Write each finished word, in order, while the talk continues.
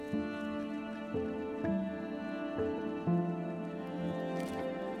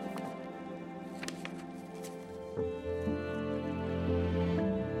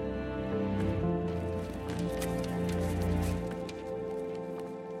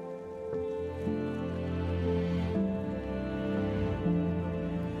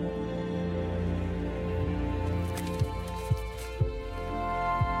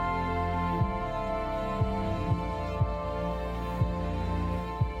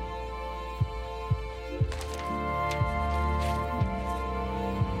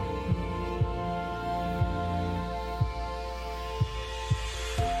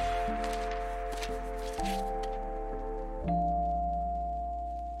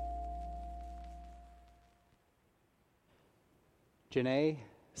Janae,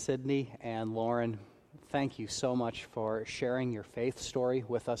 Sydney, and Lauren, thank you so much for sharing your faith story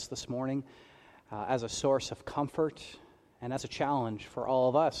with us this morning as a source of comfort and as a challenge for all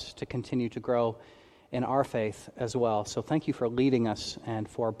of us to continue to grow in our faith as well. So thank you for leading us and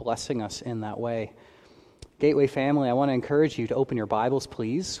for blessing us in that way. Gateway family, I want to encourage you to open your Bibles,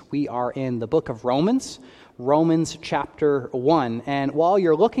 please. We are in the book of Romans chapter 1. And while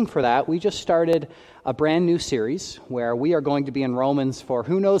you're looking for that, we just started a brand new series where we are going to be in Romans for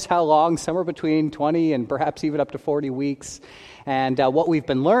who knows how long, somewhere between 20 and perhaps even up to 40 weeks. And what we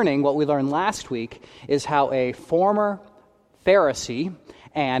learned last week, is how a former Pharisee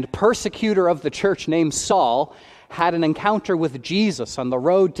and persecutor of the church named Saul had an encounter with Jesus on the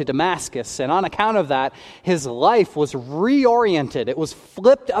road to Damascus, and on account of that, his life was reoriented. It was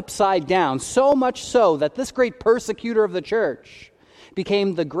flipped upside down, so much so that this great persecutor of the church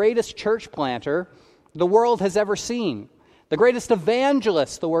became the greatest church planter the world has ever seen, the greatest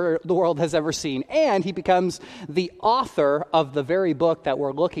evangelist the world has ever seen, and he becomes the author of the very book that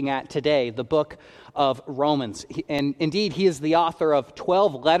we're looking at today, the book of Romans. And indeed, he is the author of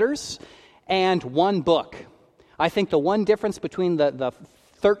 12 letters and one book. I think the one difference between the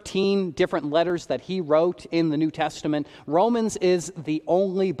 13 different letters that he wrote in the New Testament, Romans is the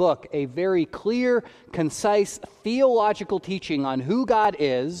only book, a very clear, concise, theological teaching on who God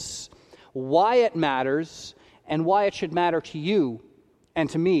is, why it matters, and why it should matter to you and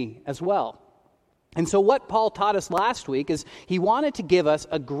to me as well. And so what Paul taught us last week is he wanted to give us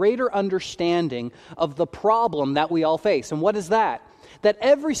a greater understanding of the problem that we all face. And what is that? That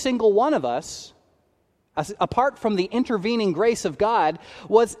every single one of us, apart from the intervening grace of God,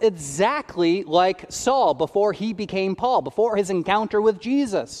 was exactly like Saul before he became Paul, before his encounter with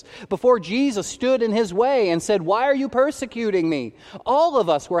Jesus, before Jesus stood in his way and said, "Why are you persecuting me?" All of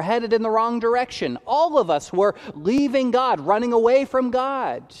us were headed in the wrong direction. All of us were leaving God, running away from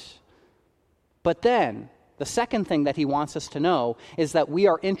God. But then, the second thing that he wants us to know is that we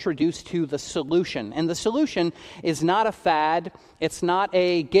are introduced to the solution. And the solution is not a fad. It's not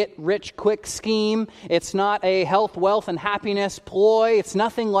a get-rich-quick scheme. It's not a health, wealth, and happiness ploy. It's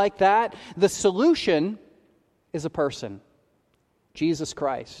nothing like that. The solution is a person, Jesus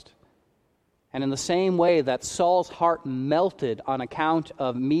Christ. And in the same way that Saul's heart melted on account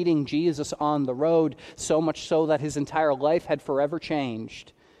of meeting Jesus on the road, so much so that his entire life had forever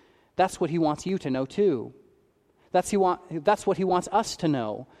changed, that's what he wants you to know too. That's what he wants us to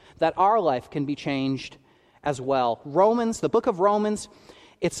know, that our life can be changed as well. Romans, the book of Romans,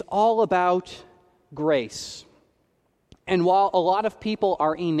 it's all about grace. And while a lot of people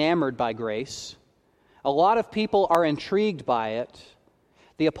are enamored by grace, a lot of people are intrigued by it,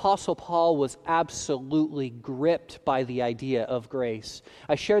 the Apostle Paul was absolutely gripped by the idea of grace.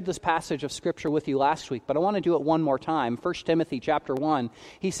 I shared this passage of Scripture with you last week, but I want to do it one more time. 1 Timothy chapter 1,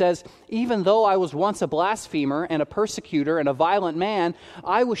 he says, "Even though I was once a blasphemer and a persecutor and a violent man,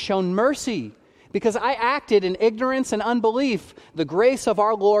 I was shown mercy. Because I acted in ignorance and unbelief, the grace of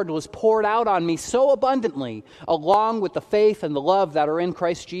our Lord was poured out on me so abundantly, along with the faith and the love that are in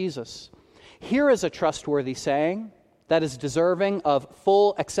Christ Jesus. Here is a trustworthy saying that is deserving of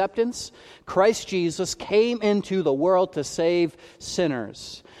full acceptance. Christ Jesus came into the world to save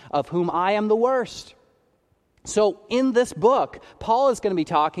sinners, of whom I am the worst." So in this book, Paul is going to be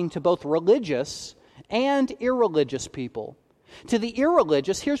talking to both religious and irreligious people. To the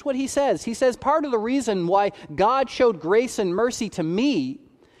irreligious, here's what he says. He says, part of the reason why God showed grace and mercy to me,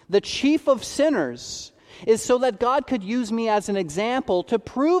 the chief of sinners, is so that God could use me as an example to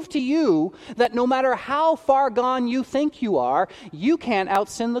prove to you that no matter how far gone you think you are, you can't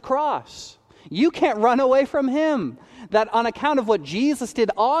out-sin the cross. You can't run away from Him. That on account of what Jesus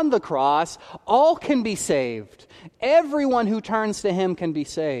did on the cross, all can be saved. Everyone who turns to Him can be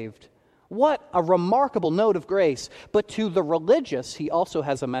saved. What a remarkable note of grace. But to the religious, He also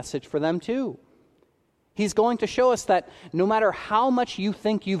has a message for them too. He's going to show us that no matter how much you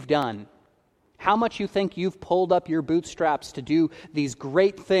think you've done, how much you think you've pulled up your bootstraps to do these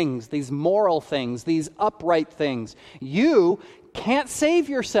great things, these moral things, these upright things, you can't save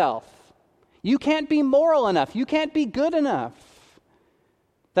yourself. You can't be moral enough. You can't be good enough.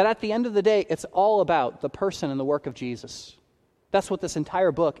 That at the end of the day, it's all about the person and the work of Jesus. That's what this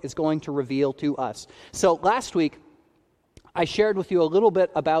entire book is going to reveal to us. So last week, I shared with you a little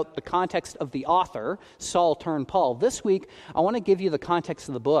bit about the context of the author, Saul turned Paul. This week, I want to give you the context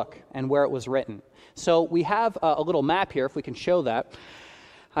of the book and where it was written. So we have a little map here, if we can show that.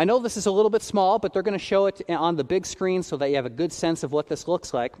 I know this is a little bit small, but they're going to show it on the big screen so that you have a good sense of what this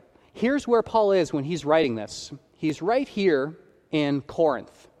looks like. Here's where Paul is when he's writing this. He's right here in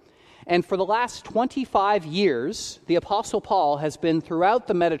Corinth. And for the last 25 years, the Apostle Paul has been throughout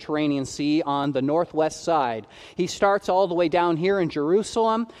the Mediterranean Sea on the northwest side. He starts all the way down here in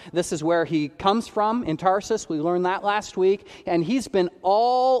Jerusalem. This is where he comes from, in Tarsus. We learned that last week. And he's been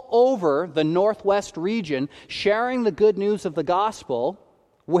all over the northwest region, sharing the good news of the gospel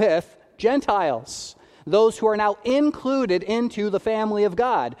with Gentiles, those who are now included into the family of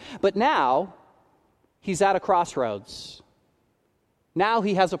God. But now, he's at a crossroads. Now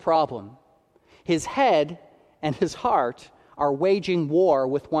he has a problem. His head and his heart are waging war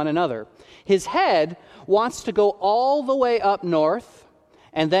with one another. His head wants to go all the way up north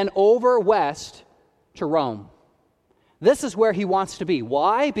and then over west to Rome. This is where he wants to be.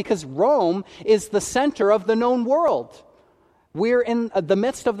 Why? Because Rome is the center of the known world. We're in the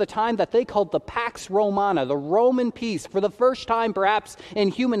midst of the time that they called the Pax Romana, the Roman peace. For the first time, perhaps, in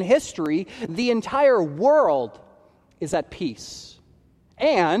human history, the entire world is at peace.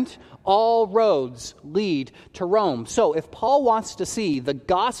 And all roads lead to Rome. So if Paul wants to see the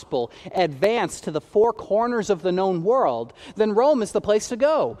gospel advance to the four corners of the known world, then Rome is the place to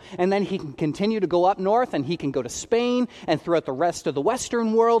go. And then he can continue to go up north, and he can go to Spain, and throughout the rest of the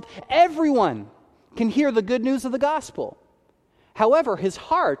Western world, everyone can hear the good news of the gospel. However, his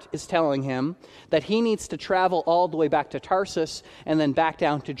heart is telling him that he needs to travel all the way back to Tarsus and then back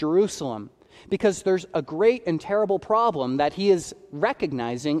down to Jerusalem, because there's a great and terrible problem that he is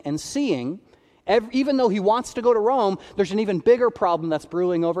recognizing and seeing. Even though he wants to go to Rome, there's an even bigger problem that's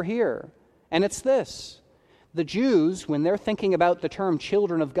brewing over here. And it's this. The Jews, when they're thinking about the term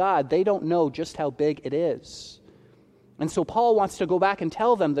children of God, they don't know just how big it is. And so Paul wants to go back and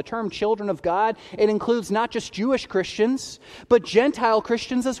tell them the term children of God, it includes not just Jewish Christians, but Gentile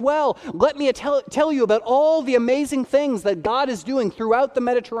Christians as well. Let me tell you about all the amazing things that God is doing throughout the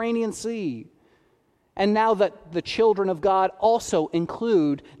Mediterranean Sea. And now that the children of God also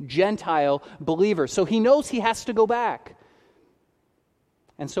include Gentile believers. So he knows he has to go back.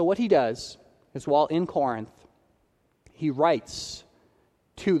 And so what he does is, while in Corinth, he writes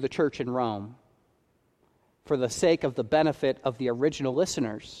to the church in Rome, for the sake of the benefit of the original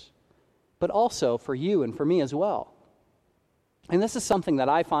listeners, but also for you and for me as well. And this is something that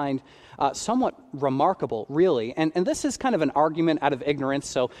I find somewhat remarkable, really. And this is kind of an argument out of ignorance,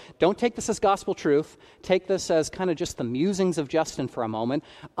 so don't take this as gospel truth. Take this as kind of just the musings of Justin for a moment.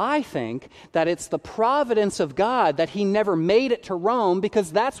 I think that it's the providence of God that he never made it to Rome,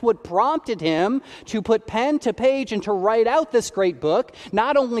 because that's what prompted him to put pen to page and to write out this great book,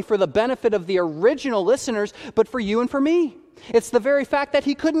 not only for the benefit of the original listeners, but for you and for me. It's the very fact that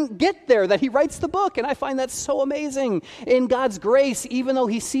he couldn't get there that he writes the book, and I find that so amazing. In God's grace, even though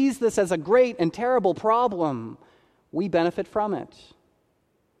he sees this as a great and terrible problem, we benefit from it.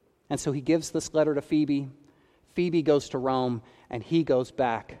 And so he gives this letter to Phoebe. Phoebe goes to Rome, and he goes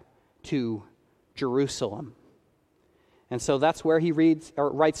back to Jerusalem. And so that's where he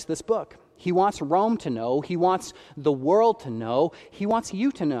writes this book. He wants Rome to know. He wants the world to know. He wants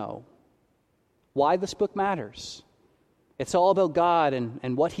you to know why this book matters. It's all about God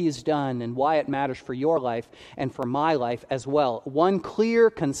and what he has done and why it matters for your life and for my life as well. One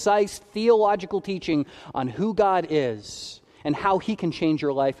clear, concise, theological teaching on who God is and how he can change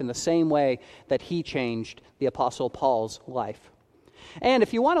your life in the same way that he changed the Apostle Paul's life. And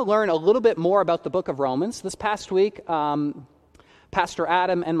if you want to learn a little bit more about the book of Romans, this past week, Pastor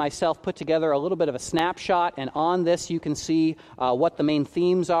Adam and myself put together a little bit of a snapshot, and on this you can see what the main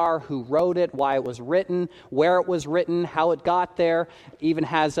themes are, who wrote it, why it was written, where it was written, how it got there. It even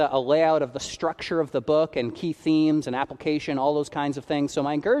has a layout of the structure of the book and key themes and application, all those kinds of things. So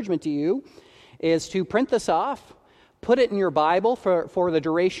my encouragement to you is to print this off, put it in your Bible for the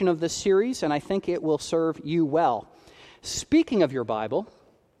duration of this series, and I think it will serve you well. Speaking of your Bible,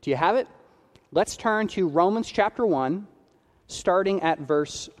 do you have it? Let's turn to Romans chapter 1. Starting at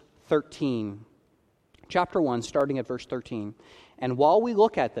verse 13. Chapter 1, starting at verse 13. And while we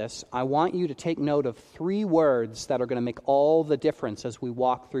look at this, I want you to take note of 3 words that are going to make all the difference as we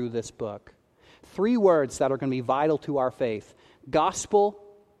walk through this book. 3 words that are going to be vital to our faith: gospel,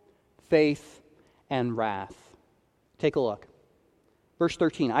 faith, and wrath. Take a look. Verse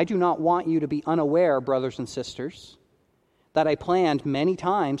 13. I do not want you to be unaware, brothers and sisters, that I planned many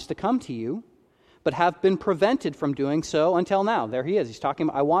times to come to you, but have been prevented from doing so until now. There he is. He's talking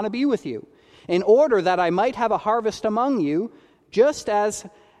about, I want to be with you, in order that I might have a harvest among you, just as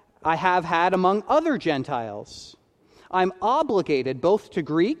I have had among other Gentiles. I'm obligated both to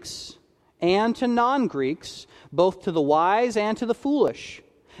Greeks and to non-Greeks, both to the wise and to the foolish.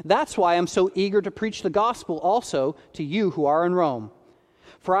 That's why I'm so eager to preach the gospel also to you who are in Rome.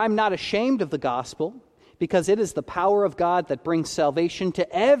 For I'm not ashamed of the gospel, because it is the power of God that brings salvation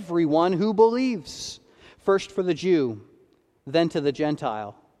to everyone who believes, first for the Jew, then to the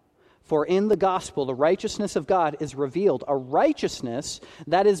Gentile. For in the gospel, the righteousness of God is revealed, a righteousness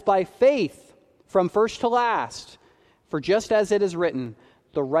that is by faith from first to last. For just as it is written,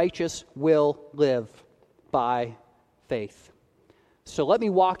 the righteous will live by faith. So let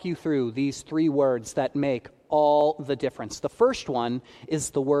me walk you through these three words that make all the difference. The first one is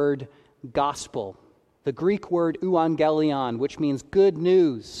the word gospel, the Greek word euangelion, which means good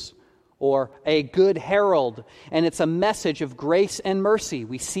news or a good herald, and it's a message of grace and mercy.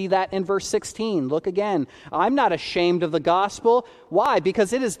 We see that in verse 16. Look again. I'm not ashamed of the gospel. Why?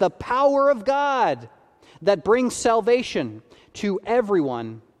 Because it is the power of God that brings salvation to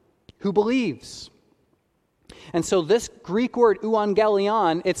everyone who believes. And so this Greek word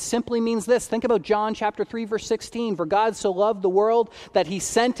euangelion, it simply means this. Think about John chapter 3, verse 16. For God so loved the world that he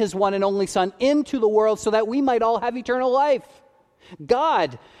sent his one and only Son into the world so that we might all have eternal life.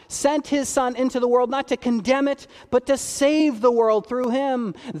 God sent his Son into the world not to condemn it, but to save the world through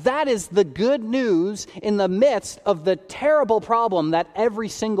him. That is the good news in the midst of the terrible problem that every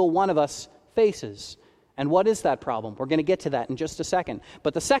single one of us faces. And what is that problem? We're going to get to that in just a second.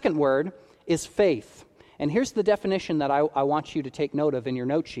 But the second word is faith. And here's the definition that I want you to take note of in your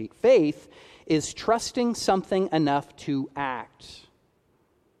note sheet. Faith is trusting something enough to act.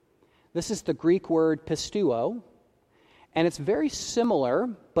 This is the Greek word pisteuo, and it's very similar,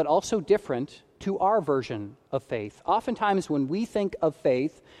 but also different to our version of faith. Oftentimes when we think of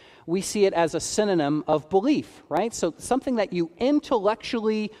faith, we see it as a synonym of belief, right? So something that you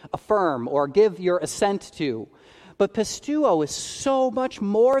intellectually affirm or give your assent to. But pisteuo is so much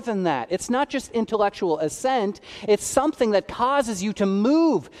more than that. It's not just intellectual assent. It's something that causes you to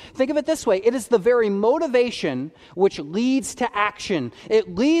move. Think of it this way. It is the very motivation which leads to action.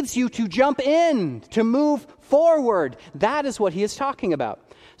 It leads you to jump in, to move forward. That is what he is talking about.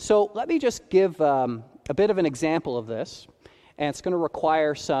 So let me just give a bit of an example of this. And it's going to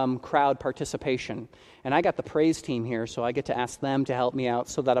require some crowd participation. And I got the praise team here, so I get to ask them to help me out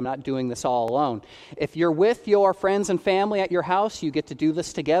so that I'm not doing this all alone. If you're with your friends and family at your house, you get to do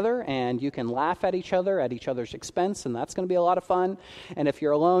this together, and you can laugh at each other's expense, and that's going to be a lot of fun. And if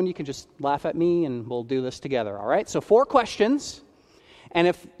you're alone, you can just laugh at me, and we'll do this together, all right? So 4 questions, and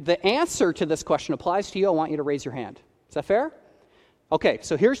if the answer to this question applies to you, I want you to raise your hand. Is that fair? Okay,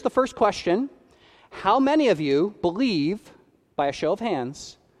 so here's the first question. How many of you believe, by a show of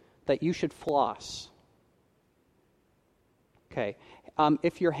hands, that you should floss? Okay.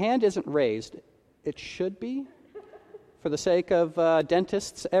 If your hand isn't raised, it should be, for the sake of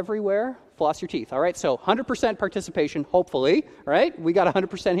dentists everywhere. Floss your teeth. All right, so 100% participation, hopefully. Right? We got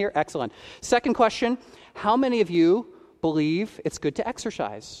 100% here. Excellent. Second question, how many of you believe it's good to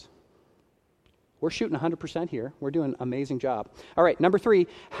exercise? We're shooting 100% here. We're doing an amazing job. All right, number 3,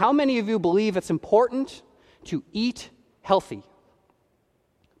 how many of you believe it's important to eat healthy?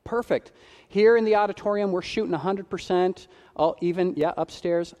 Perfect. Here in the auditorium, we're shooting 100%.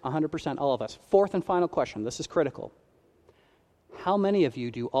 Upstairs, 100%, all of us. Fourth and final question. This is critical. How many of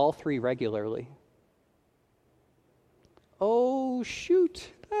you do all 3 regularly? Oh,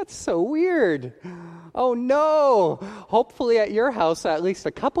 shoot. That's so weird. Oh, no. Hopefully at your house, at least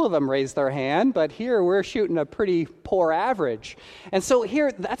a couple of them raised their hand, but here we're shooting a pretty poor average. And so here,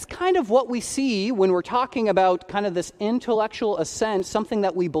 that's kind of what we see when we're talking about kind of this intellectual assent, something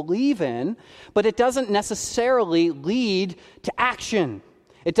that we believe in, but it doesn't necessarily lead to action.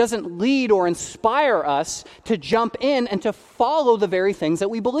 It doesn't lead or inspire us to jump in and to follow the very things that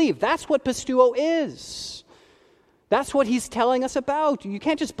we believe. That's what pisteuo is. That's what he's telling us about. You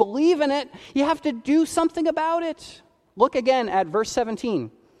can't just believe in it. You have to do something about it. Look again at verse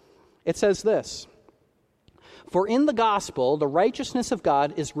 17. It says this, for in the gospel, the righteousness of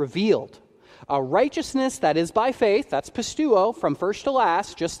God is revealed. A righteousness that is by faith, that's pisteuo, from first to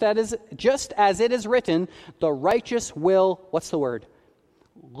last, just as it is written, the righteous will, what's the word?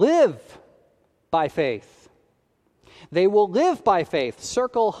 Live by faith. They will live by faith.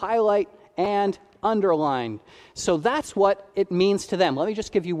 Circle, highlight, and underline. So that's what it means to them. Let me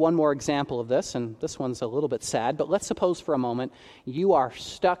just give you one more example of this, and this one's a little bit sad, but let's suppose for a moment you are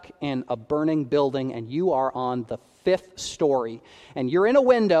stuck in a burning building and you are on the 5th story, and you're in a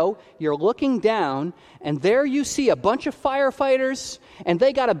window, you're looking down, and there you see a bunch of firefighters, and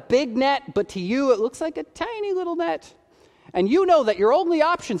they got a big net, but to you it looks like a tiny little net. And you know that your only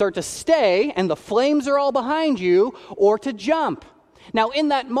options are to stay, and the flames are all behind you, or to jump. Now, in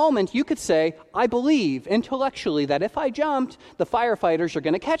that moment, you could say, I believe intellectually that if I jumped, the firefighters are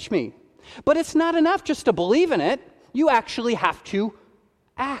going to catch me. But it's not enough just to believe in it. You actually have to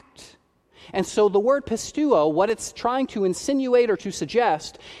act. And so the word pisteuo, what it's trying to insinuate or to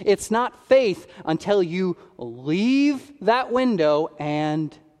suggest, it's not faith until you leave that window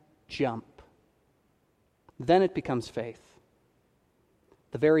and jump. Then it becomes faith.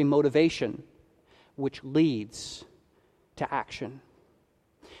 The very motivation which leads to action.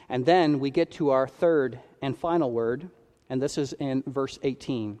 And then we get to our third and final word, and this is in verse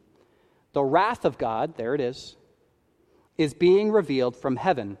 18. The wrath of God, there it is being revealed from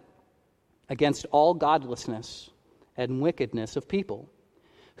heaven against all godlessness and wickedness of people,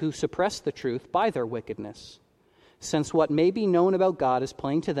 who suppress the truth by their wickedness, since what may be known about God is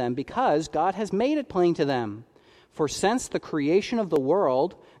plain to them, because God has made it plain to them. For since the creation of the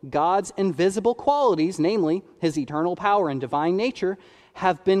world, God's invisible qualities, namely his eternal power and divine nature,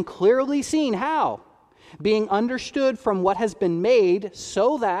 have been clearly seen. How? Being understood from what has been made,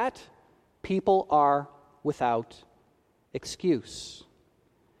 so that people are without excuse.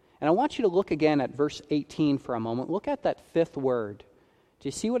 And I want you to look again at verse 18 for a moment. Look at that fifth word. Do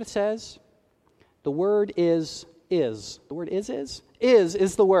you see what it says? The word is. The word is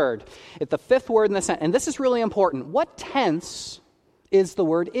the word. It's the fifth word in the sentence. And this is really important. What tense is the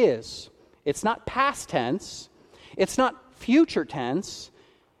word is? It's not past tense. It's not future tense.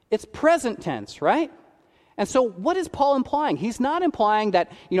 It's present tense, right? And so what is Paul implying? He's not implying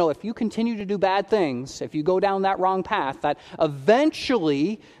that, if you continue to do bad things, if you go down that wrong path, that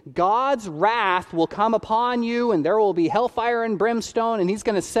eventually God's wrath will come upon you and there will be hellfire and brimstone and he's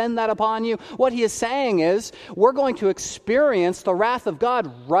going to send that upon you. What he is saying is we're going to experience the wrath of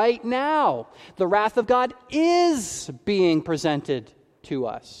God right now. The wrath of God is being presented to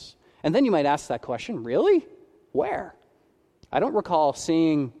us. And then you might ask that question, really? Where? I don't recall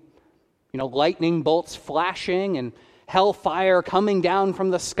seeing lightning bolts flashing and hellfire coming down from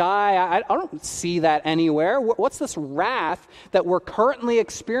the sky. I don't see that anywhere. What's this wrath that we're currently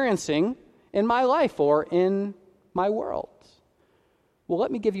experiencing in my life or in my world? Well,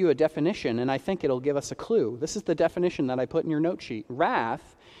 let me give you a definition, and I think it'll give us a clue. This is the definition that I put in your note sheet.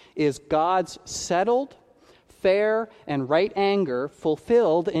 Wrath is God's settled, fair, and right anger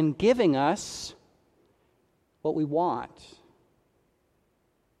fulfilled in giving us what we want.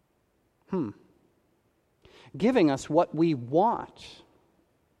 Giving us what we want.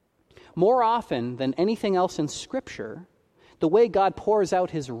 More often than anything else in Scripture, the way God pours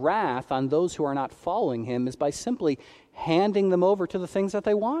out his wrath on those who are not following him is by simply handing them over to the things that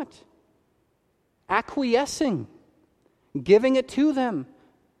they want. Acquiescing. Giving it to them.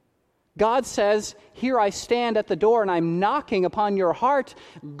 God says, "Here I stand at the door and I'm knocking upon your heart.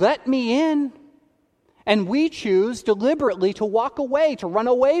 Let me in." And we choose deliberately to walk away, to run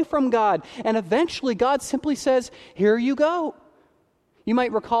away from God. And eventually God simply says, "Here you go." You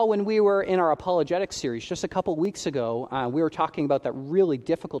might recall when we were in our apologetics series just a couple weeks ago, we were talking about that really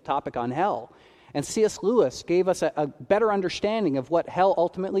difficult topic on hell. And C.S. Lewis gave us a better understanding of what hell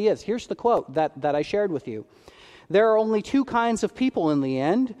ultimately is. Here's the quote that I shared with you. "There are only two kinds of people in the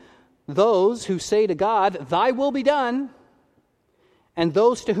end, those who say to God, 'Thy will be done,' and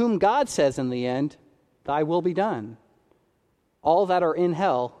those to whom God says in the end, 'Thy will be done.' All that are in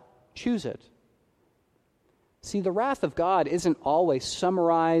hell choose it." See, the wrath of God isn't always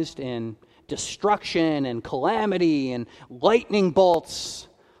summarized in destruction and calamity and lightning bolts.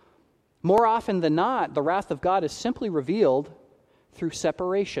 More often than not, the wrath of God is simply revealed through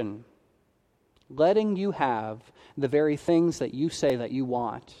separation, letting you have the very things that you say that you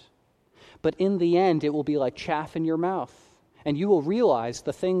want. But in the end, it will be like chaff in your mouth, and you will realize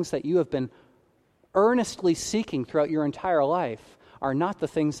the things that you have been earnestly seeking throughout your entire life are not the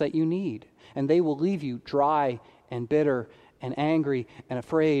things that you need. And they will leave you dry and bitter and angry and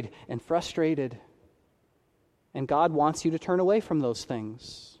afraid and frustrated. And God wants you to turn away from those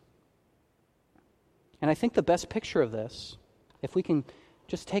things. And I think the best picture of this, if we can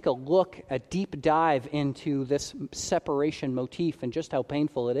just take a look, a deep dive into this separation motif and just how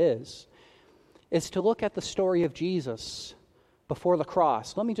painful it is to look at the story of Jesus before the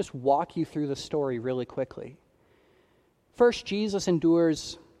cross. Let me just walk you through the story really quickly. First, Jesus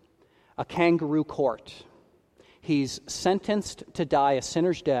endures a kangaroo court. He's sentenced to die a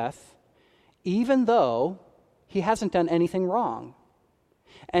sinner's death, even though he hasn't done anything wrong.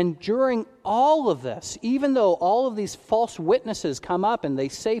 And during all of this, even though all of these false witnesses come up and they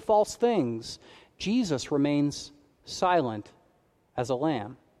say false things, Jesus remains silent as a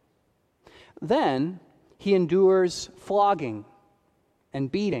lamb. Then he endures flogging and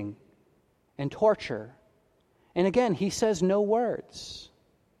beating and torture. And again, he says no words.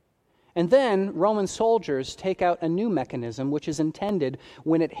 And then Roman soldiers take out a new mechanism which is intended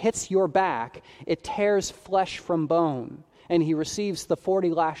when it hits your back, it tears flesh from bone. and he receives the 40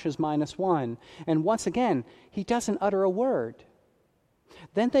 lashes minus one. And once again, he doesn't utter a word.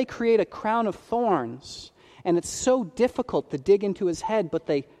 Then they create a crown of thorns, and it's so difficult to dig into his head, but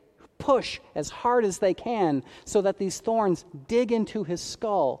they push as hard as they can so that these thorns dig into his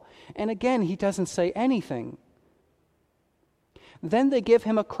skull. And again, he doesn't say anything. Then they give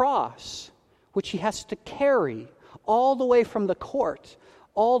him a cross, which he has to carry all the way from the court,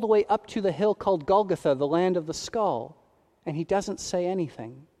 all the way up to the hill called Golgotha, the land of the skull. And he doesn't say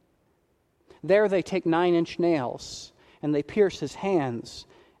anything. There they take 9-inch nails, and they pierce his hands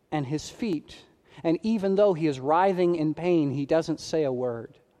and his feet. And even though he is writhing in pain, he doesn't say a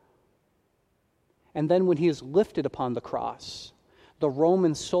word. And then when he is lifted upon the cross, the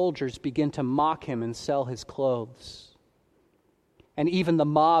Roman soldiers begin to mock him and sell his clothes. And even the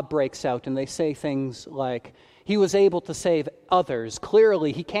mob breaks out, and they say things like, he was able to save others.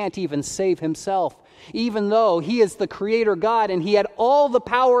 Clearly, he can't even save himself, even though he is the creator God, and he had all the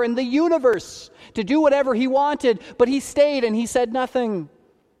power in the universe to do whatever he wanted, but he stayed and he said nothing.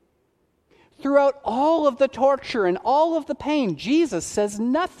 Throughout all of the torture and all of the pain, Jesus says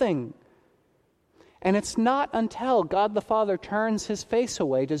nothing. And it's not until God the Father turns his face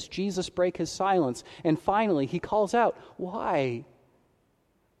away does Jesus break his silence. And finally, he calls out, "Why?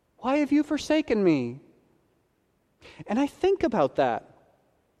 Why have you forsaken me?" And I think about that.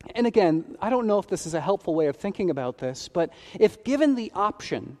 And again, I don't know if this is a helpful way of thinking about this, but if given the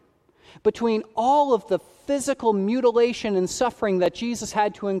option between all of the physical mutilation and suffering that Jesus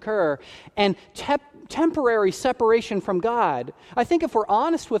had to incur and temporary separation from God, I think if we're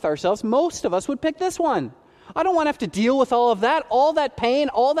honest with ourselves, most of us would pick this one. I don't want to have to deal with all of that pain,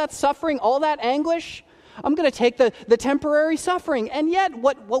 all that suffering, all that anguish. I'm going to take the temporary suffering. And yet,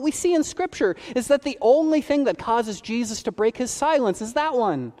 what we see in Scripture is that the only thing that causes Jesus to break his silence is that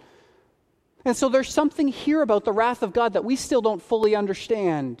one. And so there's something here about the wrath of God that we still don't fully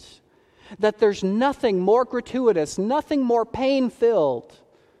understand. That there's nothing more gratuitous, nothing more pain-filled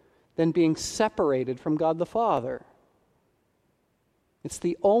than being separated from God the Father. It's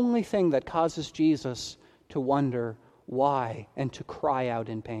the only thing that causes Jesus to wonder why and to cry out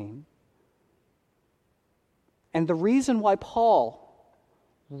in pain. And the reason why Paul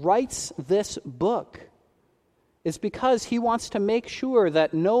writes this book is because he wants to make sure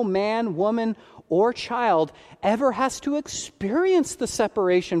that no man, woman, or child ever has to experience the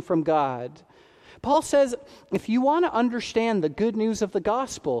separation from God. Paul says, if you want to understand the good news of the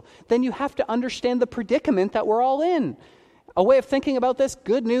gospel, then you have to understand the predicament that we're all in. A way of thinking about this,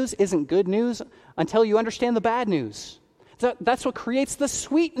 good news isn't good news until you understand the bad news. That's what creates the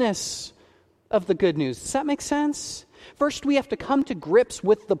sweetness of the good news. Does that make sense? First, we have to come to grips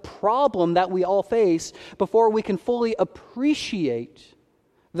with the problem that we all face before we can fully appreciate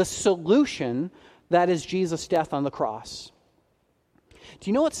the solution that is Jesus' death on the cross. Do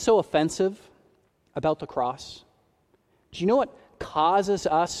you know what's so offensive about the cross? Do you know what causes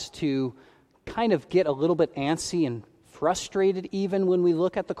us to kind of get a little bit antsy and frustrated even when we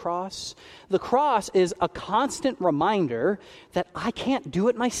look at the cross? The cross is a constant reminder that I can't do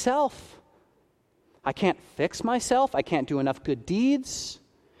it myself. I can't fix myself. I can't do enough good deeds.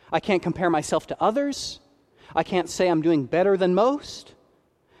 I can't compare myself to others. I can't say I'm doing better than most.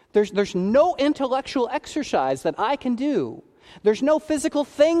 There's no intellectual exercise that I can do. There's no physical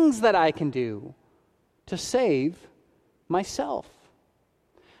things that I can do to save myself.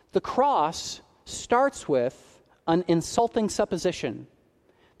 The cross starts with an insulting supposition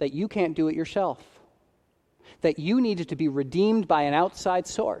that you can't do it yourself, that you needed to be redeemed by an outside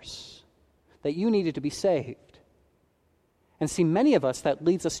source, that you needed to be saved. And see, many of us, that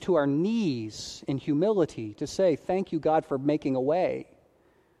leads us to our knees in humility to say, thank you, God, for making a way.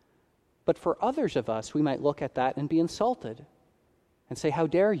 But for others of us, we might look at that and be insulted and say, how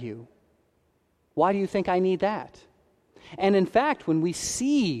dare you? Why do you think I need that? And in fact, when we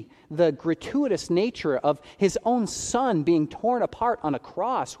see the gratuitous nature of his own son being torn apart on a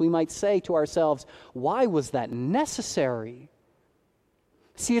cross, we might say to ourselves, why was that necessary?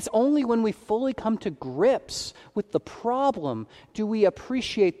 See, it's only when we fully come to grips with the problem do we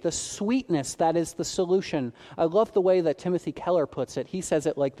appreciate the sweetness that is the solution. I love the way that Timothy Keller puts it. He says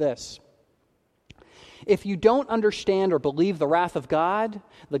it like this: if you don't understand or believe the wrath of God,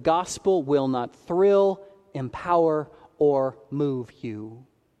 the gospel will not thrill, empower, or move you.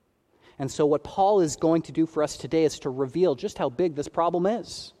 And so what Paul is going to do for us today is to reveal just how big this problem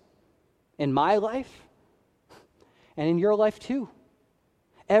is in my life and in your life too.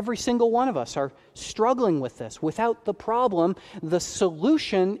 Every single one of us are struggling with this. Without the problem, the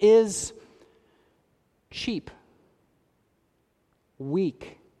solution is cheap,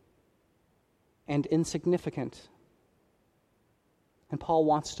 weak, and insignificant. And Paul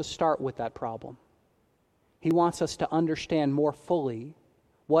wants to start with that problem. He wants us to understand more fully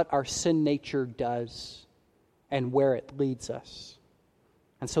what our sin nature does and where it leads us.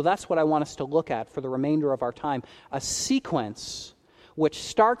 And so that's what I want us to look at for the remainder of our time. A sequence which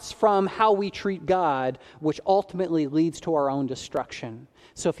starts from how we treat God, which ultimately leads to our own destruction.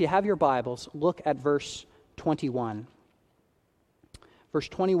 So if you have your Bibles, look at verse 21. Verse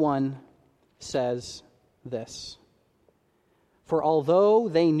 21 says this: "For although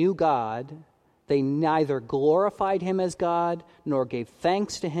they knew God, they neither glorified him as God nor gave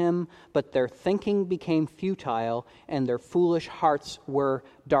thanks to him, but their thinking became futile and their foolish hearts were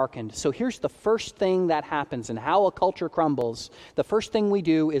darkened." So here's the first thing that happens and how a culture crumbles. The first thing we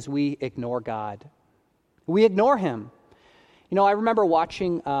do is we ignore God. We ignore him. You know, I remember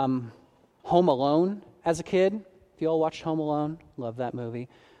watching Home Alone as a kid. If you all watched Home Alone, love that movie.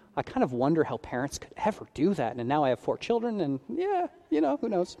 I kind of wonder how parents could ever do that. And now I have 4 children, and who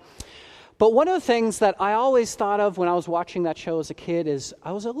knows. But one of the things that I always thought of when I was watching that show as a kid is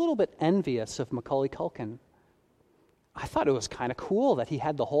I was a little bit envious of Macaulay Culkin. I thought it was kind of cool that he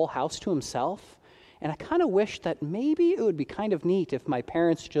had the whole house to himself. And I kind of wished that maybe it would be kind of neat if my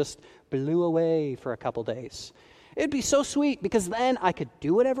parents just blew away for a couple days. It'd be so sweet because then I could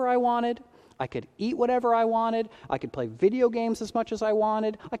do whatever I wanted. I could eat whatever I wanted. I could play video games as much as I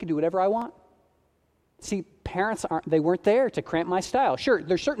wanted. I could do whatever I want. See, parents weren't there to cramp my style. Sure,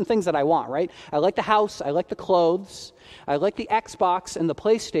 there's certain things that I want, right? I like the house, I like the clothes, I like the Xbox and the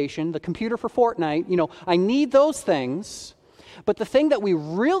PlayStation, the computer for Fortnite. I need those things. But the thing that we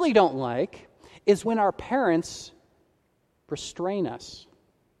really don't like is when our parents restrain us.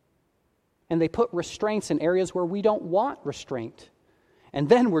 And they put restraints in areas where we don't want restraint. And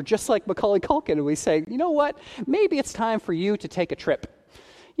then we're just like Macaulay Culkin, and we say, you know what? Maybe it's time for you to take a trip.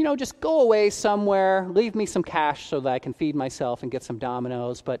 Just go away somewhere, leave me some cash so that I can feed myself and get some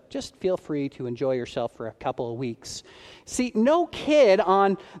Domino's, but just feel free to enjoy yourself for a couple of weeks. See, no kid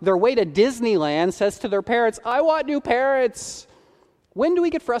on their way to Disneyland says to their parents, I want new parents. When do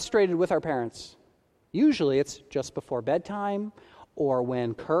we get frustrated with our parents? Usually it's just before bedtime, or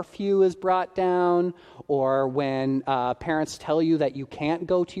when curfew is brought down, or when parents tell you that you can't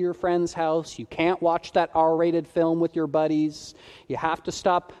go to your friend's house, you can't watch that R-rated film with your buddies, you have to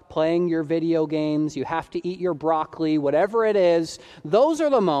stop playing your video games, you have to eat your broccoli, whatever it is. Those are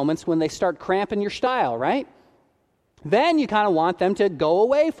the moments when they start cramping your style, right? Then you kind of want them to go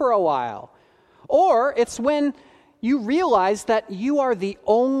away for a while. Or it's when you realize that you are the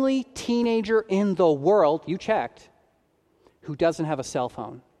only teenager in the world, you checked, who doesn't have a cell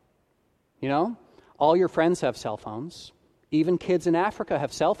phone. All your friends have cell phones. Even kids in Africa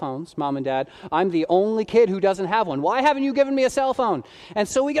have cell phones, mom and dad. I'm the only kid who doesn't have one. Why haven't you given me a cell phone? And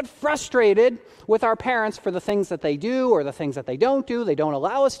so we get frustrated with our parents for the things that they do or the things that they don't do, they don't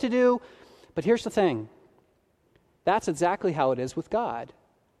allow us to do. But here's the thing. That's exactly how it is with God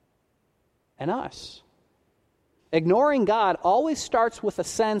and us. Ignoring God always starts with a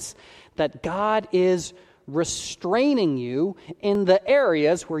sense that God is restraining you in the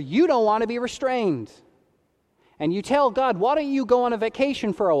areas where you don't want to be restrained. And you tell God, why don't you go on a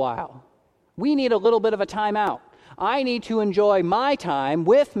vacation for a while? We need a little bit of a time out. I need to enjoy my time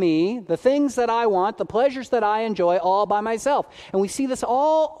with me, the things that I want, the pleasures that I enjoy all by myself. And we see this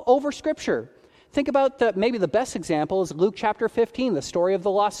all over Scripture. Think about maybe the best example is Luke chapter 15, the story of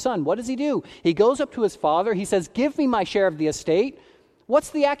the lost son. What does he do? He goes up to his father. He says, give me my share of the estate. What's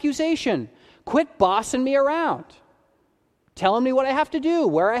the accusation? Quit bossing me around. Telling me what I have to do,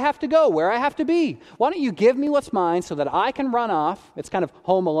 where I have to go, where I have to be. Why don't you give me what's mine so that I can run off? It's kind of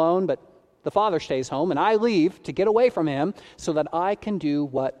Home Alone, but the father stays home, and I leave to get away from him so that I can do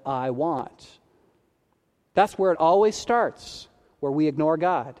what I want. That's where it always starts, where we ignore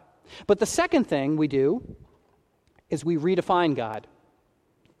God. But the second thing we do is we redefine God.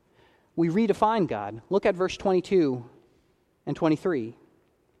 We redefine God. Look at verse 22 and 23.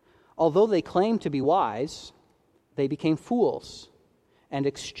 Although they claimed to be wise, they became fools and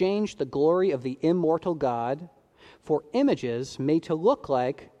exchanged the glory of the immortal God for images made to look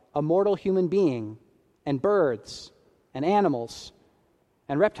like a mortal human being and birds and animals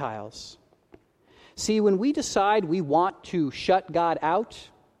and reptiles. See, when we decide we want to shut God out,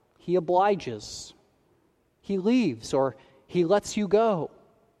 He obliges. He leaves or He lets you go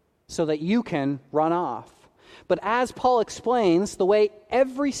so that you can run off. But as Paul explains, the way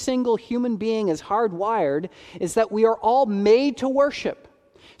every single human being is hardwired is that we are all made to worship.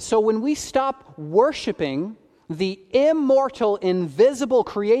 So when we stop worshiping the immortal, invisible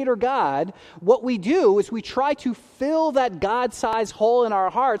Creator God, what we do is we try to fill that God-sized hole in our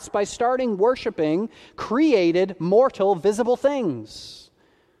hearts by starting worshiping created, mortal, visible things.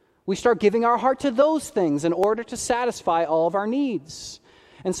 We start giving our heart to those things in order to satisfy all of our needs.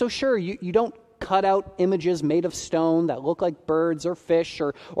 And so sure, you don't cut out images made of stone that look like birds or fish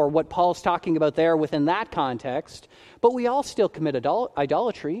or what Paul's talking about there within that context, but we all still commit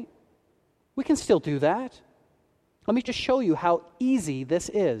idolatry. We can still do that. Let me just show you how easy this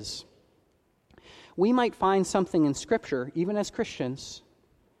is. We might find something in Scripture, even as Christians.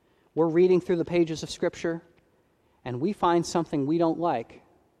 We're reading through the pages of Scripture, and we find something we don't like,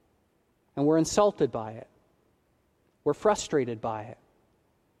 and we're insulted by it. We're frustrated by it.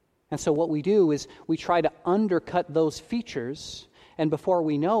 And so what we do is we try to undercut those features, and before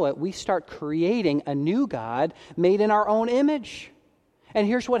we know it, we start creating a new God made in our own image. And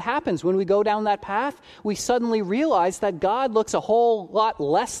here's what happens when we go down that path. We suddenly realize that God looks a whole lot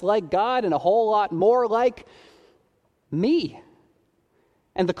less like God and a whole lot more like me.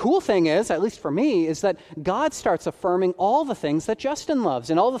 And the cool thing is, at least for me, is that God starts affirming all the things that Justin loves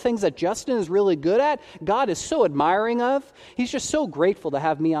and all the things that Justin is really good at. God is so admiring of. He's just so grateful to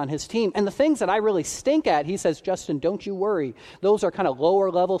have me on his team. And the things that I really stink at, he says, Justin, don't you worry. Those are kind of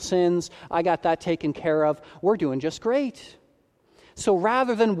lower level sins. I got that taken care of. We're doing just great. So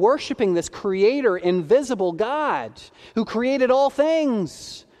rather than worshiping this creator, invisible God who created all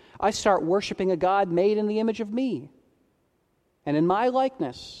things, I start worshiping a God made in the image of me and in my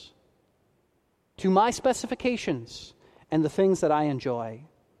likeness, to my specifications and the things that I enjoy.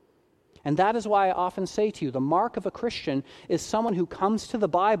 And that is why I often say to you, the mark of a Christian is someone who comes to the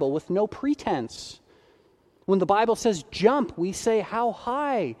Bible with no pretense. When the Bible says jump, we say how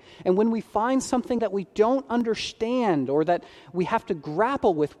high. And when we find something that we don't understand or that we have to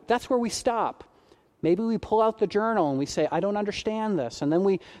grapple with, that's where we stop. Maybe we pull out the journal and we say, I don't understand this. And then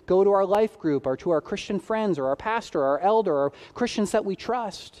we go to our life group or to our Christian friends or our pastor or our elder or Christians that we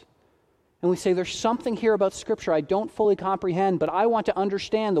trust. And we say, there's something here about Scripture I don't fully comprehend, but I want to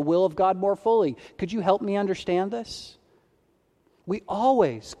understand the will of God more fully. Could you help me understand this? We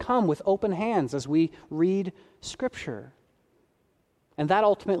always come with open hands as we read Scripture. And that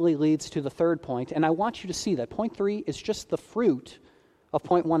ultimately leads to the third point. And I want you to see that point 3 is just the fruit of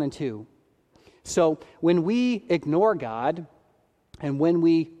point 1 and 2. So when we ignore God and when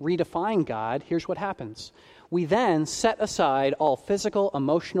we redefine God, here's what happens. We then set aside all physical,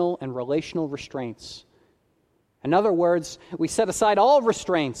 emotional, and relational restraints. In other words, we set aside all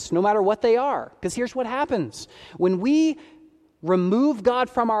restraints, no matter what they are. Because here's what happens. When we remove God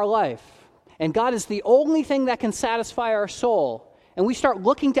from our life, and God is the only thing that can satisfy our soul, and we start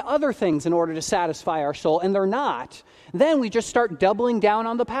looking to other things in order to satisfy our soul, and they're not, then we just start doubling down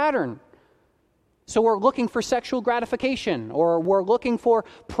on the pattern. So we're looking for sexual gratification, or we're looking for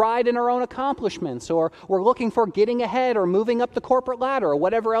pride in our own accomplishments, or we're looking for getting ahead or moving up the corporate ladder, or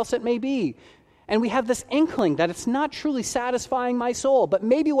whatever else it may be. And we have this inkling that it's not truly satisfying my soul, but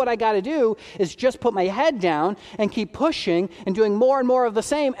maybe what I got to do is just put my head down and keep pushing and doing more and more of the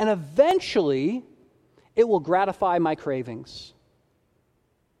same, and eventually it will gratify my cravings.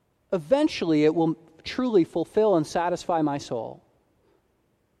 Eventually it will truly fulfill and satisfy my soul.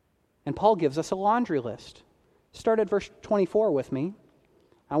 And Paul gives us a laundry list. Start at verse 24 with me.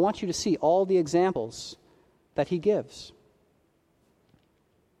 I want you to see all the examples that he gives.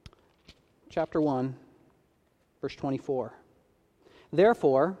 Chapter 1, verse 24.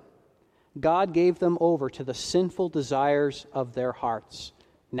 Therefore, God gave them over to the sinful desires of their hearts.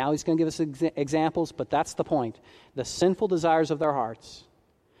 Now he's going to give us examples, but that's the point. The sinful desires of their hearts.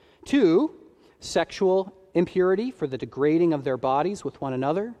 2, sexual impurity for the degrading of their bodies with one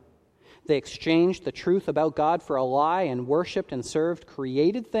another. They exchanged the truth about God for a lie and worshipped and served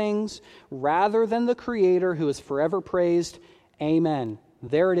created things rather than the Creator who is forever praised. Amen.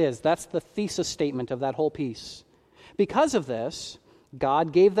 There it is. That's the thesis statement of that whole piece. Because of this,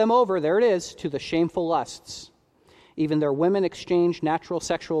 God gave them over, there it is, to the shameful lusts. Even their women exchanged natural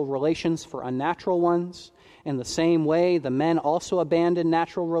sexual relations for unnatural ones. In the same way, the men also abandoned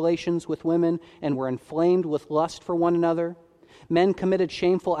natural relations with women and were inflamed with lust for one another. Men committed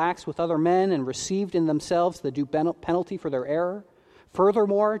shameful acts with other men and received in themselves the due penalty for their error.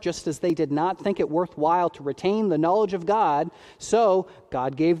 Furthermore, just as they did not think it worthwhile to retain the knowledge of God, so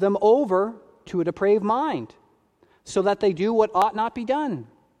God gave them over to a depraved mind, so that they do what ought not be done.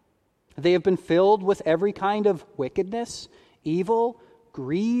 They have been filled with every kind of wickedness, evil,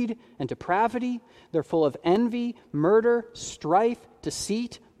 greed, and depravity. They're full of envy, murder, strife,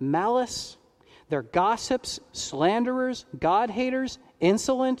 deceit, malice. They're gossips, slanderers, God-haters,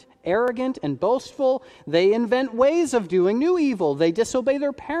 insolent, arrogant, and boastful. They invent ways of doing new evil. They disobey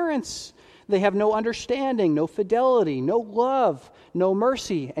their parents. They have no understanding, no fidelity, no love, no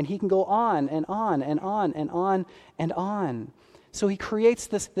mercy. And he can go on and on and on and on and on. So he creates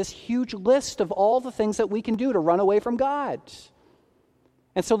this huge list of all the things that we can do to run away from God.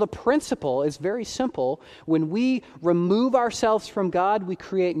 And so the principle is very simple. When we remove ourselves from God, we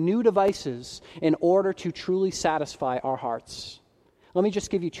create new devices in order to truly satisfy our hearts. Let me just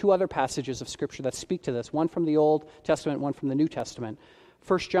give you two other passages of Scripture that speak to this, one from the Old Testament, one from the New Testament.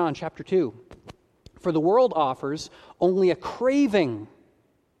 1 John chapter 2. For the world offers only a craving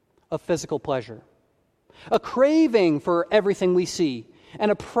of physical pleasure, a craving for everything we see, and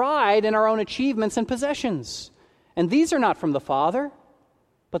a pride in our own achievements and possessions. And these are not from the Father,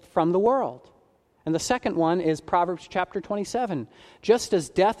 but from the world. And the second one is Proverbs chapter 27. Just as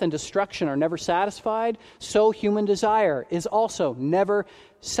death and destruction are never satisfied, so human desire is also never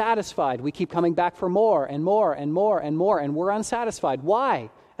satisfied. We keep coming back for more and more and more and more, and we're unsatisfied. Why?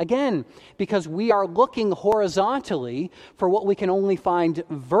 Again, because we are looking horizontally for what we can only find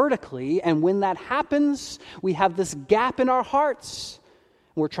vertically, and when that happens, we have this gap in our hearts.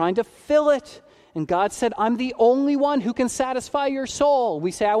 We're trying to fill it. And God said, I'm the only one who can satisfy your soul.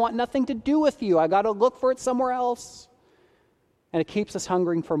 We say, I want nothing to do with you. I got to look for it somewhere else. And it keeps us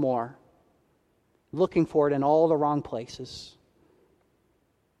hungering for more, looking for it in all the wrong places.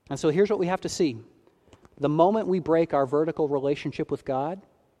 And so here's what we have to see. The moment we break our vertical relationship with God,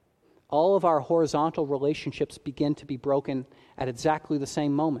 all of our horizontal relationships begin to be broken at exactly the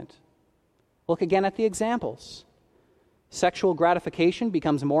same moment. Look again at the examples. Sexual gratification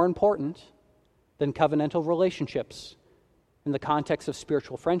becomes more important than covenantal relationships in the context of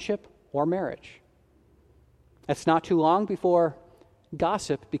spiritual friendship or marriage. It's not too long before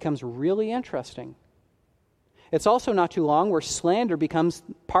gossip becomes really interesting. It's also not too long where slander becomes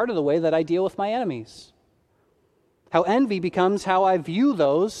part of the way that I deal with my enemies. How envy becomes how I view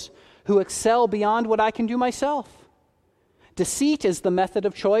those who excel beyond what I can do myself. Deceit is the method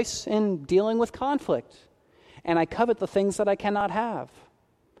of choice in dealing with conflict, and I covet the things that I cannot have.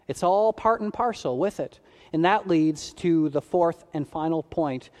 It's all part and parcel with it. And that leads to the fourth and final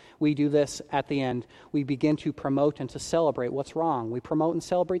point. We do this at the end. We begin to promote and to celebrate what's wrong. We promote and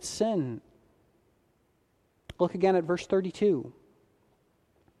celebrate sin. Look again at verse 32.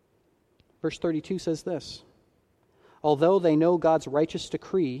 Verse 32 says this: although they know God's righteous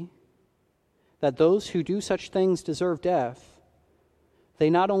decree that those who do such things deserve death, they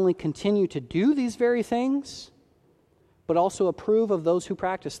not only continue to do these very things, but also approve of those who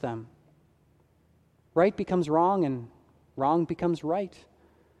practice them. Right becomes wrong, and wrong becomes right.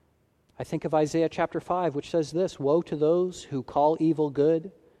 I think of Isaiah chapter 5, which says this: woe to those who call evil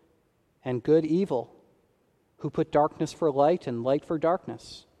good and good evil, who put darkness for light and light for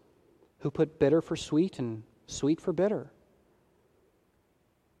darkness, who put bitter for sweet and sweet for bitter.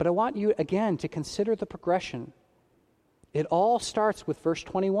 But I want you again to consider the progression. It all starts with verse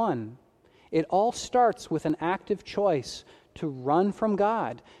 21. It all starts with an active choice to run from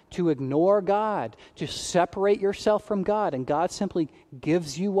God, to ignore God, to separate yourself from God, and God simply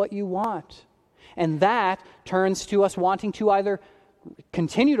gives you what you want. And that turns to us wanting to either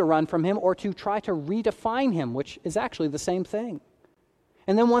continue to run from Him or to try to redefine Him, which is actually the same thing.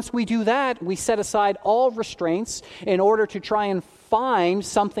 And then once we do that, we set aside all restraints in order to try and find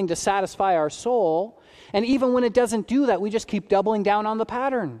something to satisfy our soul. And even when it doesn't do that, we just keep doubling down on the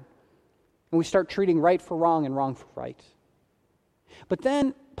pattern. And we start treating right for wrong and wrong for right. But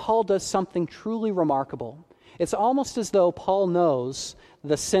then Paul does something truly remarkable. It's almost as though Paul knows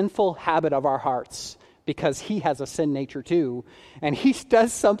the sinful habit of our hearts, because he has a sin nature too. And he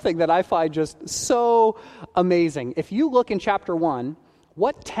does something that I find just so amazing. If you look in chapter 1,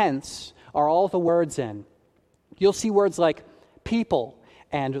 what tense are all the words in? You'll see words like people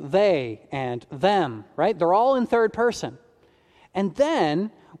and they and them, right? They're all in third person. And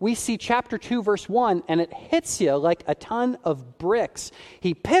then we see chapter 2, verse 1, and it hits you like a ton of bricks.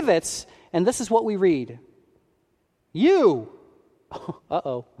 He pivots, and this is what we read. You.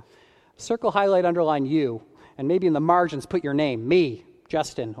 Uh-oh. Circle, highlight, underline you. And maybe in the margins put your name, me,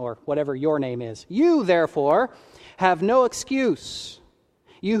 Justin, or whatever your name is. You, therefore, have no excuse,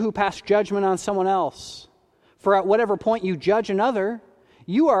 you who pass judgment on someone else. For at whatever point you judge another,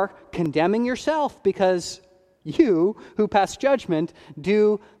 you are condemning yourself, because you who pass judgment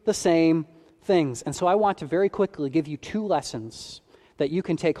do the same things. And so I want to very quickly give you two lessons that you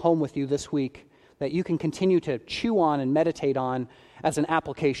can take home with you this week, that you can continue to chew on and meditate on as an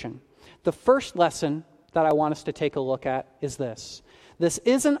application. The first lesson that I want us to take a look at is this. This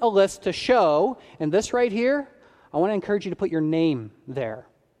isn't a list to show, and this right here, I want to encourage you to put your name there.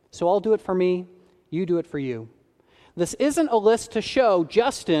 So I'll do it for me, you do it for you. This isn't a list to show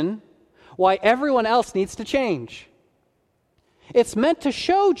Justin why everyone else needs to change. It's meant to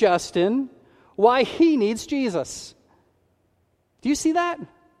show Justin why he needs Jesus. Do you see that?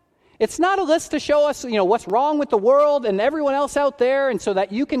 It's not a list to show us, what's wrong with the world and everyone else out there, and so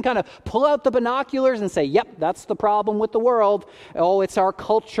that you can kind of pull out the binoculars and say, yep, that's the problem with the world. Oh, it's our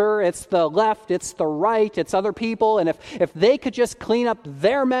culture, it's the left, it's the right, it's other people, and if they could just clean up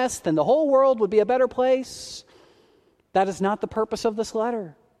their mess, then the whole world would be a better place. That is not the purpose of this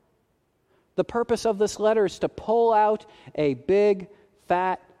letter. The purpose of this letter is to pull out a big,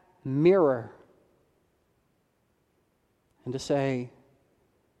 fat mirror and to say,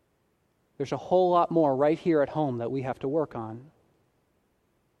 there's a whole lot more right here at home that we have to work on.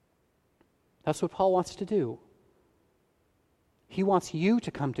 That's what Paul wants to do. He wants you to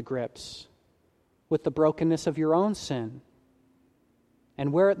come to grips with the brokenness of your own sin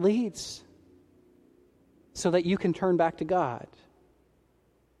and where it leads, so that you can turn back to God.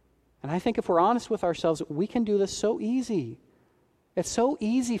 And I think if we're honest with ourselves, we can do this so easy. It's so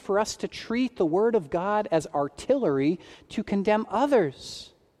easy for us to treat the Word of God as artillery to condemn others.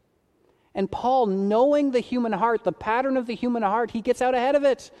 And Paul, knowing the human heart, the pattern of the human heart, he gets out ahead of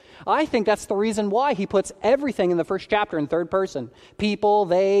it. I think that's the reason why he puts everything in the first chapter in third person. People,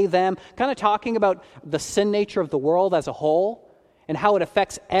 they, them, kind of talking about the sin nature of the world as a whole and how it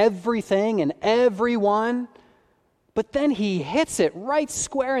affects everything and everyone. But then he hits it right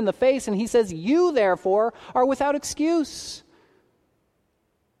square in the face and he says, you therefore are without excuse.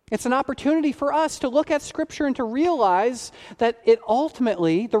 It's an opportunity for us to look at Scripture and to realize that it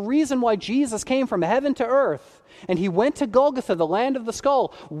ultimately, the reason why Jesus came from heaven to earth and he went to Golgotha, the land of the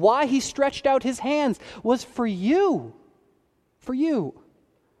skull, why he stretched out his hands was for you,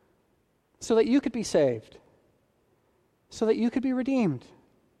 so that you could be saved, so that you could be redeemed.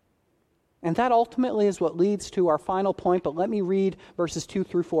 And that ultimately is what leads to our final point, but let me read verses 2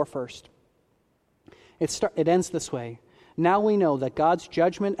 through 4 first. It ends this way. Now we know that God's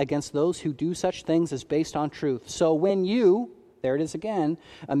judgment against those who do such things is based on truth. So when you, there it is again,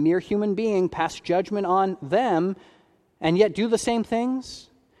 a mere human being, pass judgment on them and yet do the same things,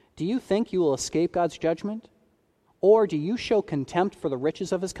 do you think you will escape God's judgment? Or do you show contempt for the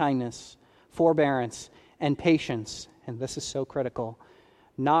riches of his kindness, forbearance, and patience? And this is so critical.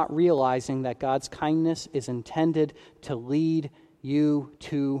 Not realizing that God's kindness is intended to lead you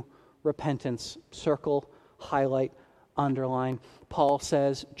to repentance. Circle, highlight, underline. Paul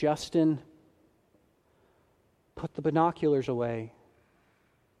says, Justin, put the binoculars away.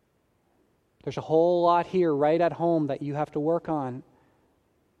 There's a whole lot here right at home that you have to work on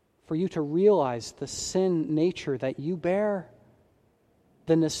for you to realize the sin nature that you bear,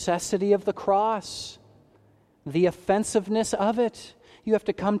 the necessity of the cross, the offensiveness of it. You have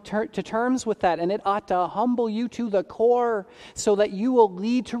to come to terms with that, and it ought to humble you to the core so that you will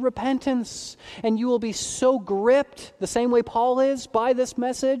lead to repentance, and you will be so gripped, the same way Paul is, by this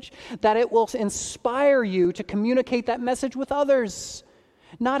message, that it will inspire you to communicate that message with others,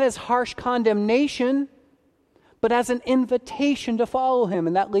 not as harsh condemnation, but as an invitation to follow him.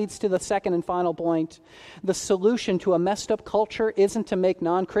 And that leads to the second and final point. The solution to a messed up culture isn't to make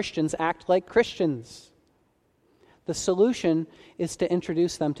non-Christians act like Christians. The solution is to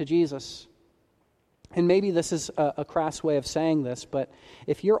introduce them to Jesus. And maybe this is a crass way of saying this, but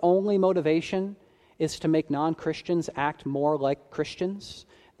if your only motivation is to make non-Christians act more like Christians,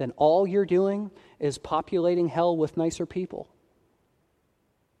 then all you're doing is populating hell with nicer people.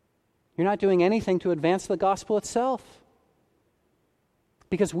 You're not doing anything to advance the gospel itself.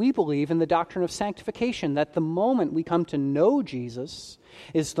 Because we believe in the doctrine of sanctification, that the moment we come to know Jesus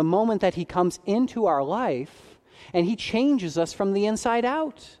is the moment that he comes into our life and he changes us from the inside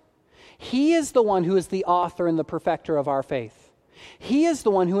out. He is the one who is the author and the perfecter of our faith. He is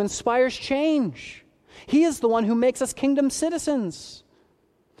the one who inspires change. He is the one who makes us kingdom citizens.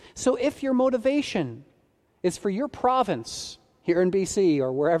 So if your motivation is for your province here in BC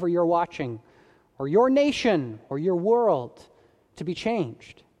or wherever you're watching, or your nation or your world to be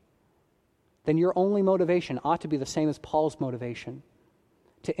changed, then your only motivation ought to be the same as Paul's motivation,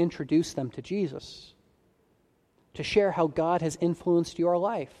 to introduce them to Jesus, to share how God has influenced your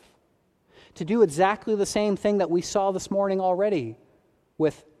life, to do exactly the same thing that we saw this morning already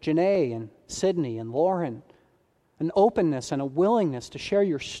with Janae and Sydney and Lauren, an openness and a willingness to share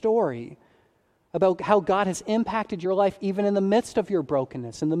your story about how God has impacted your life even in the midst of your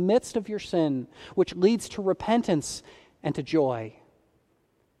brokenness, in the midst of your sin, which leads to repentance and to joy,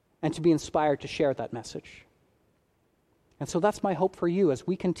 and to be inspired to share that message. And so that's my hope for you as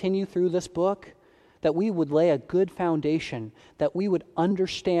we continue through this book, that we would lay a good foundation, that we would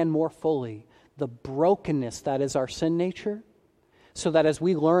understand more fully the brokenness that is our sin nature, so that as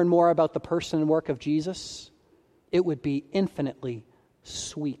we learn more about the person and work of Jesus, it would be infinitely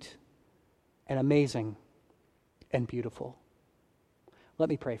sweet and amazing and beautiful. Let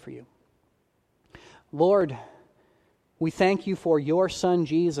me pray for you. Lord, we thank you for your Son,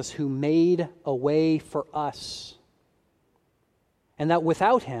 Jesus, who made a way for us. And that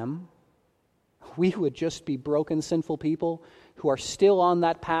without him, we would just be broken, sinful people who are still on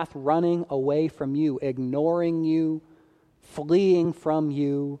that path running away from you, ignoring you, fleeing from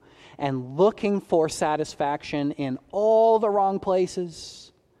you, and looking for satisfaction in all the wrong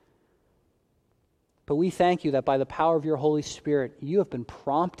places. But we thank you that by the power of your Holy Spirit, you have been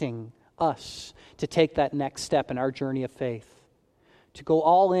prompting us to take that next step in our journey of faith, to go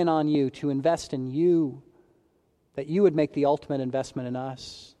all in on you, to invest in you, that you would make the ultimate investment in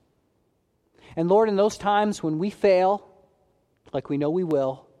us. And Lord, in those times when we fail, like we know we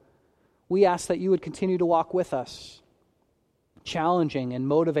will, we ask that you would continue to walk with us, challenging and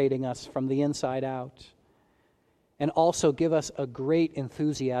motivating us from the inside out, and also give us a great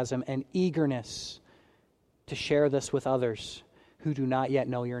enthusiasm and eagerness to share this with others who do not yet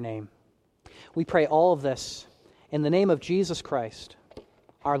know your name. We pray all of this in the name of Jesus Christ,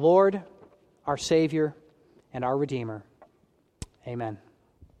 our Lord, our Savior, and our Redeemer. Amen.